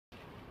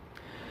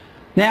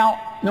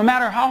Now, no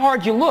matter how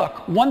hard you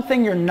look, one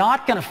thing you're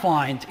not going to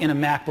find in a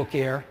MacBook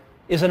Air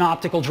is an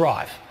optical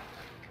drive.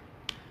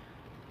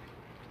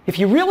 If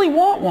you really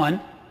want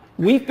one,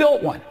 we've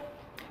built one.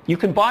 You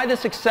can buy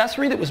this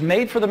accessory that was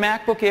made for the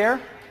MacBook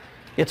Air.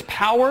 It's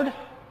powered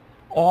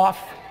off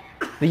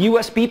the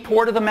USB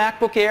port of the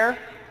MacBook Air,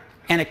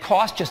 and it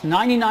costs just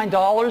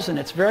 $99, and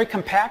it's very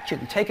compact. You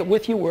can take it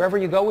with you wherever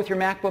you go with your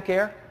MacBook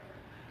Air.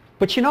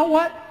 But you know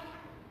what?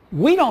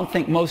 We don't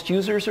think most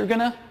users are going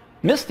to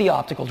miss the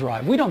optical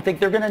drive. We don't think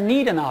they're going to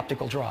need an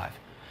optical drive.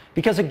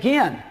 Because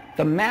again,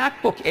 the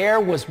MacBook Air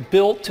was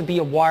built to be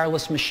a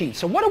wireless machine.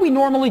 So what do we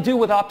normally do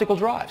with optical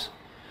drives?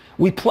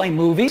 We play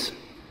movies,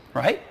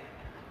 right?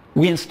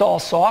 We install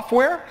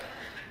software.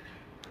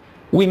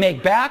 We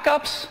make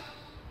backups.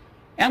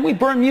 And we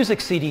burn music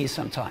CDs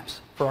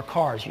sometimes, for our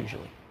cars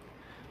usually.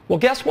 Well,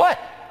 guess what?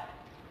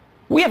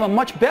 We have a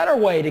much better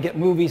way to get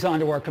movies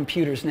onto our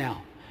computers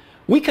now.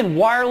 We can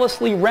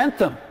wirelessly rent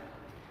them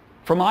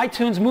from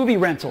iTunes movie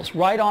rentals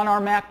right on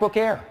our MacBook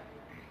Air.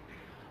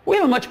 We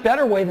have a much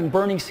better way than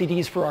burning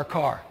CDs for our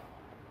car.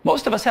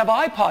 Most of us have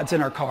iPods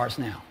in our cars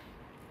now.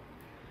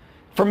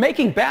 For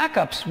making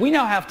backups, we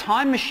now have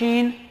Time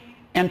Machine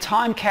and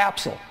Time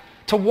Capsule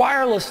to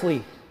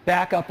wirelessly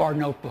back up our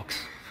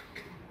notebooks.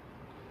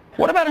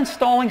 What about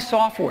installing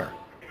software?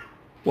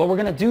 Well, we're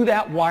going to do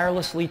that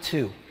wirelessly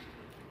too.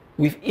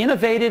 We've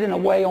innovated in a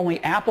way only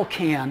Apple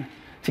can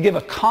to give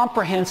a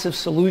comprehensive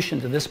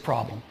solution to this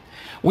problem.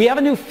 We have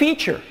a new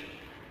feature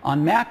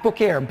on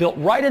MacBook Air built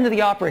right into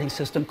the operating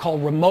system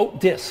called Remote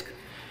Disk.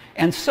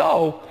 And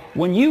so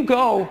when you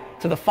go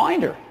to the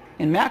Finder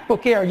in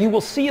MacBook Air, you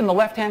will see in the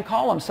left-hand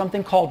column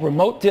something called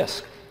Remote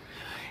Disk.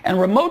 And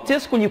Remote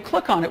Disk, when you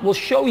click on it, will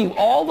show you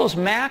all those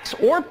Macs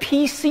or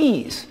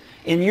PCs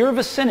in your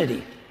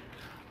vicinity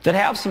that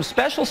have some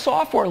special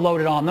software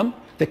loaded on them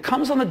that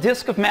comes on the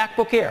disk of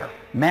MacBook Air,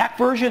 Mac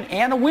version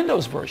and a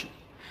Windows version.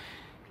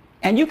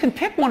 And you can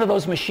pick one of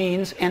those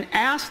machines and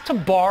ask to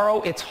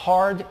borrow its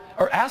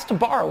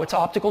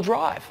optical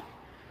drive.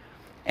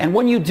 And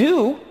when you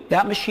do,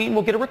 that machine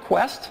will get a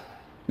request.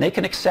 They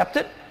can accept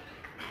it.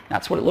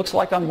 That's what it looks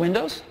like on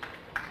Windows.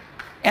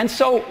 And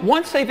so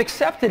once they've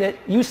accepted it,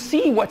 you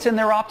see what's in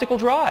their optical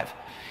drive.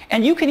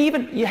 And you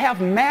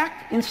have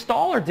Mac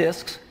installer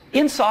disks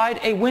inside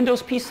a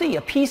Windows PC.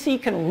 A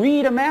PC can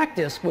read a Mac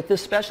disk with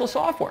this special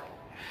software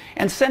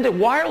and send it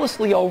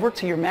wirelessly over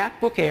to your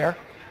MacBook Air,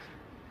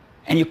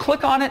 and you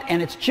click on it,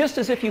 and it's just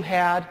as if you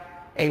had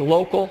a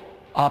local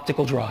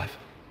optical drive,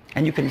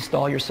 and you can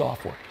install your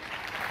software.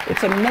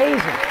 It's amazing.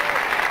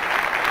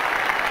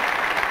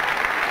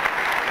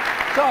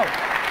 So,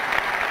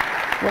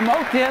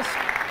 Remote Disk,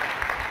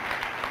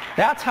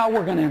 that's how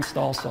we're going to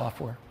install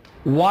software.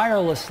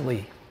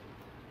 Wirelessly.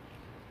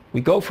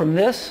 We go from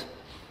this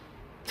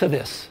to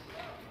this.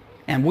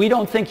 And we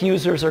don't think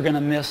users are going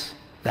to miss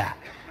that.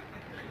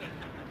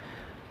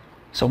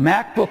 So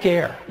MacBook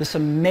Air, this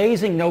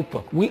amazing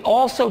notebook. We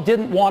also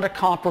didn't want to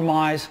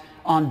compromise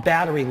on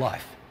battery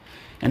life.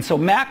 And so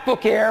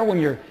MacBook Air, when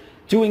you're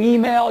doing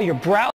email, you're browsing